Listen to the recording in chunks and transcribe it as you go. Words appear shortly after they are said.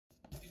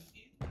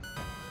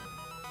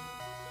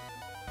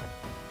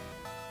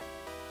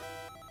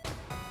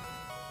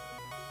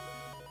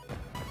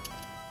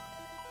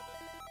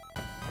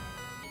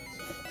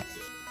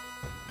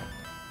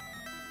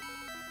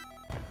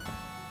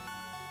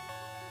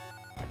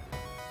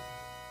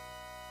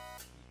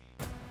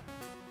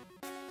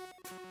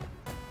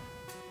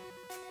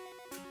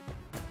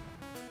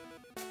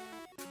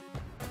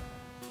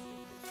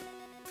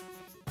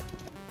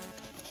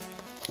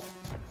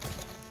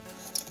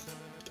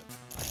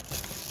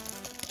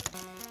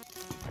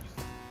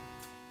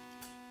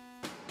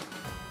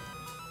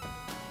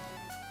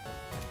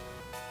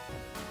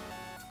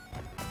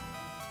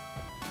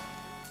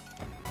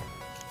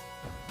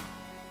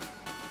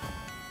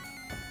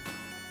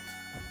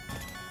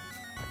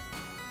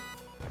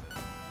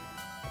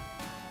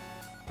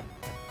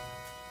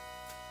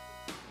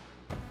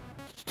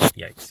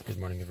Yikes. Good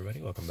morning,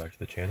 everybody. Welcome back to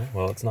the channel.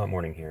 Well, it's not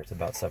morning here. It's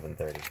about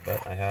 7:30,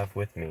 but I have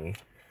with me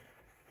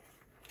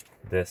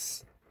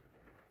this,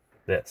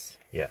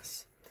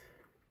 yes.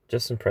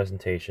 Just some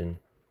presentation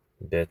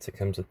bits. It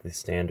comes with the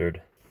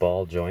standard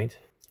ball joint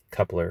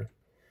coupler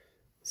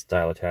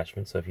style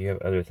attachment. So if you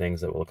have other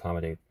things that will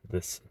accommodate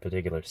this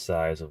particular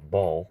size of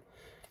ball,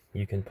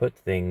 you can put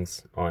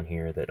things on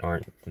here that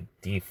aren't the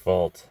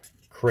default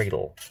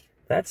cradle.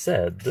 That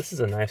said, this is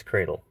a nice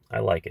cradle. I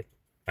like it.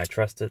 I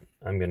trust it.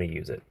 I'm going to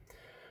use it.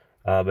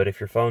 But if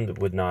your phone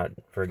would not,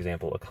 for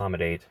example,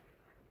 accommodate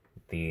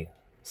the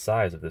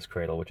size of this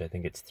cradle, which I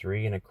think it's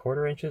 3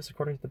 1/4 inches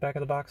according to the back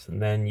of the box,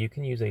 then you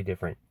can use a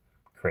different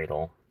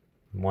cradle,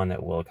 one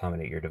that will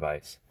accommodate your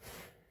device.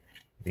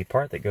 The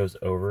part that goes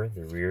over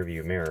the rear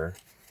view mirror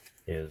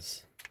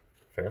is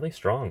fairly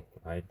strong.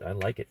 I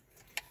like it.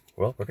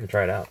 Well, we're going to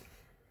try it out.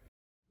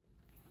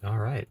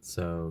 Alright,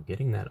 so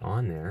getting that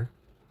on there,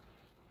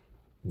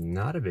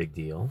 not a big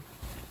deal.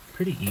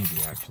 Pretty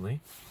easy,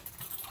 actually.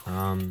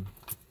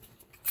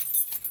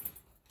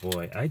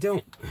 Boy, I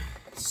don't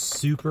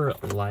super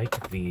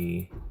like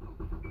the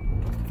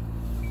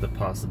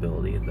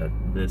possibility that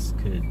this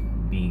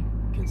could be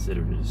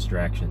considered a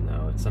distraction,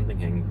 though. It's something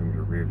hanging from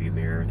your rear view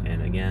mirror,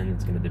 and again,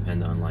 it's going to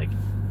depend on like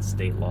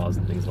state laws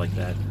and things like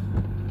that.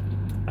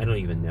 I don't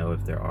even know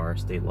if there are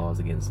state laws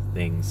against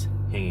things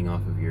hanging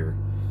off of your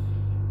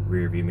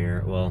rear view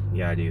mirror. Well,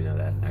 yeah, I do know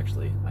that,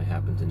 actually. I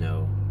happen to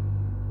know.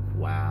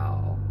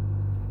 Wow.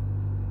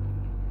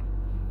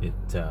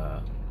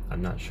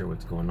 I'm not sure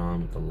what's going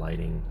on with the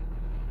lighting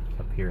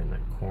up here in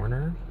that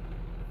corner.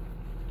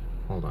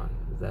 Hold on,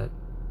 is that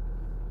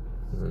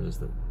just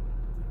the...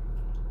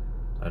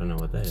 I don't know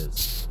what that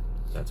is.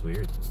 That's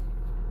weird.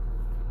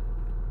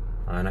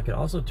 And I could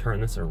also turn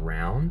this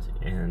around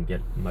and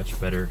get much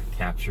better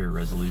capture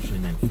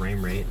resolution and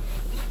frame rate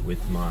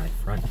with my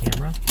front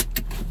camera,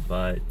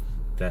 but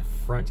that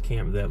front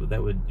camera,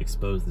 that would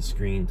expose the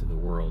screen to the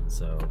world,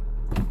 so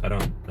I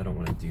don't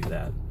want to do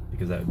that,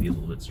 because that would be a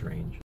little bit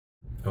strange.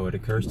 Oh, it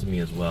occurs to me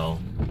as well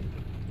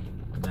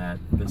that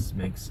this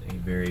makes a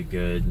very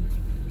good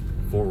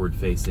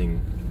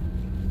forward-facing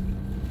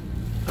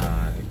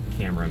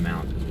camera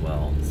mount as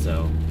well.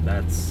 So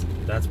that's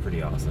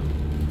pretty awesome.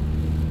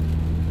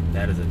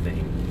 That is a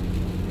thing.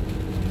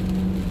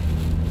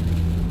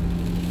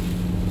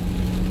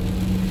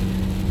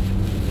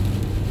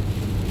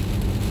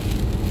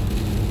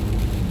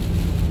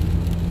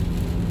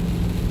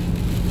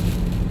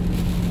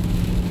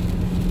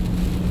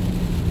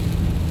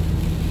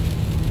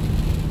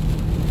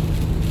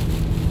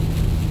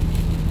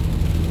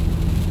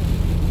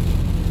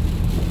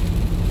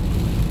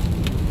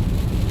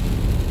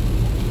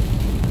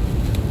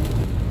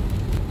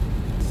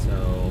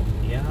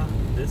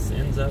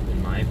 Up,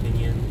 in my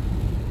opinion,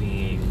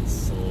 being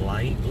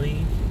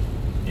slightly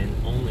and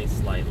only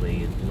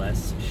slightly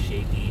less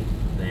shaky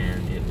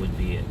than it would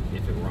be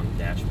if it were on the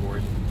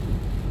dashboard.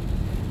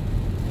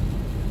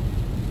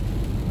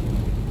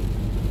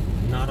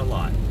 Not a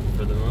lot.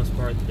 For the most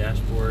part, the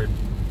dashboard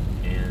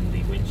and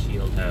the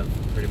windshield have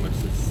pretty much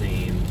the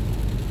same,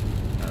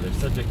 they're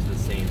subject to the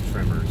same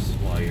tremors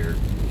while you're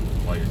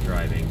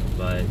driving,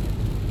 but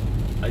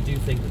I do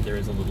think that there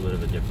is a little bit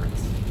of a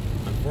difference.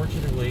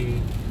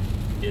 Unfortunately,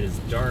 it is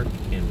dark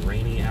and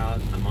rainy out.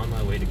 I'm on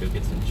my way to go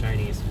get some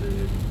Chinese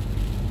food.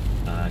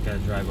 I gotta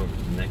drive over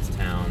to the next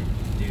town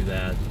to do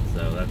that,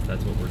 so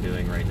that's what we're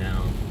doing right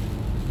now.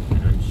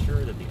 And I'm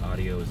sure that the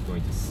audio is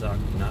going to suck,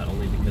 not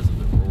only because of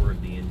the roar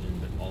of the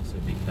engine, but also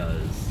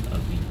because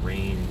of the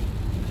rain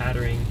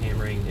pattering,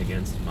 hammering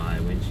against my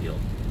windshield.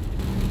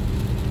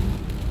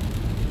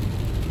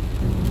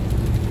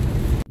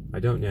 I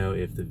don't know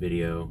if the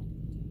video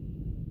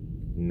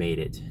made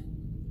it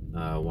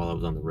while I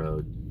was on the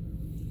road.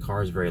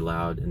 Car is very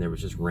loud, and there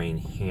was just rain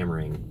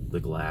hammering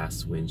the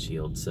glass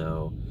windshield,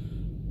 so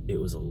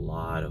it was a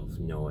lot of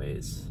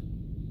noise.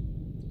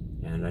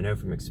 And I know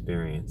from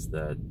experience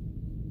that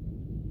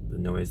the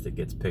noise that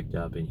gets picked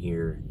up in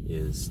here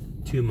is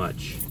too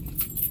much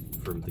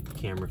for the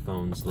camera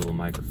phone's little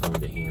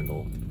microphone to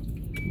handle.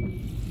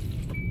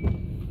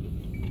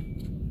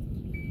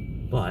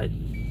 But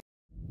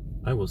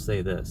I will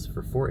say this,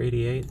 for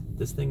 $488,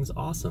 this thing's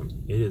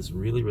awesome. It is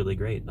really, really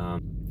great.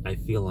 I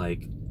feel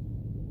like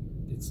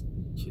it's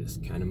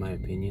just kind of my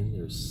opinion,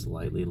 there's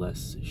slightly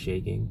less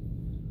shaking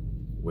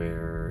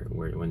where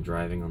when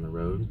driving on the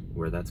road,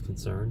 where that's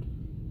concerned,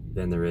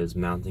 than there is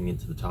mounting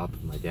into the top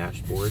of my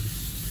dashboard.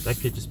 That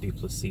could just be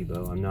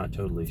placebo. I'm not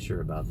totally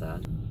sure about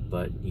that.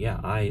 But yeah,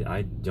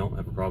 I don't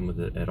have a problem with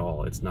it at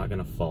all. It's not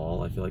going to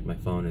fall. I feel like my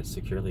phone is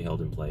securely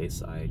held in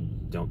place. I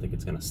don't think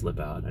it's going to slip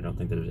out. I don't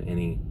think there's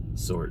any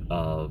sort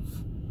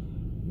of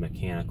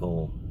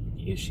mechanical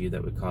issue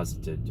that would cause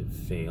it to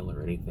fail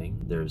or anything.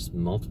 There's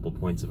multiple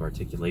points of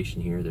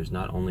articulation here. There's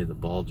not only the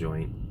ball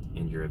joint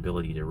and your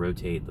ability to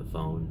rotate the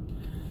phone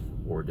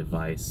or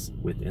device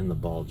within the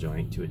ball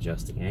joint to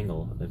adjust the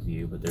angle of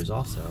view, but there's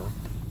also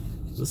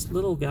this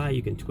little guy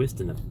you can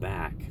twist in the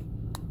back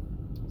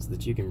so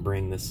that you can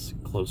bring this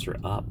closer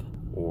up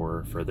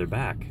or further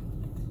back.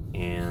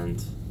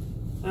 And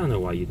I don't know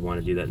why you'd want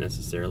to do that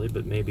necessarily,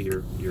 but maybe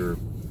your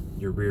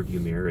rear view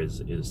mirror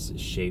is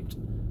shaped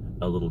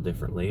a little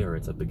differently, or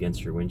it's up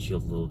against your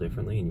windshield a little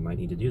differently, and you might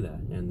need to do that.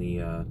 And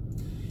the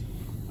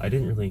I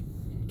didn't really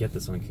get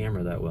this on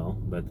camera that well,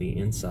 but the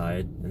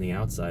inside and the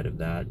outside of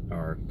that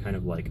are kind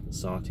of like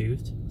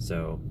sawtoothed,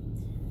 so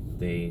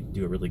they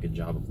do a really good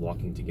job of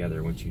locking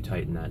together once you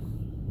tighten that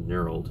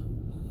knurled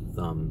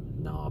thumb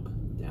knob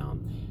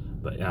down.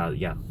 But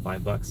yeah,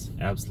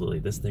 $5, absolutely.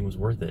 This thing was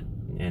worth it,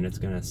 and it's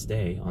gonna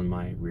stay on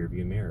my rear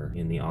view mirror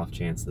in the off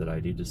chance that I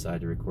do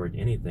decide to record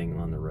anything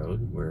on the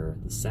road where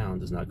the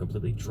sound is not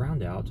completely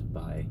drowned out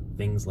by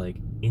things like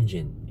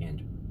engine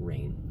and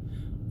rain.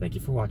 Thank you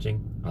for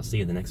watching. I'll see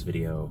you in the next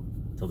video.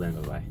 Till then,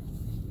 bye-bye.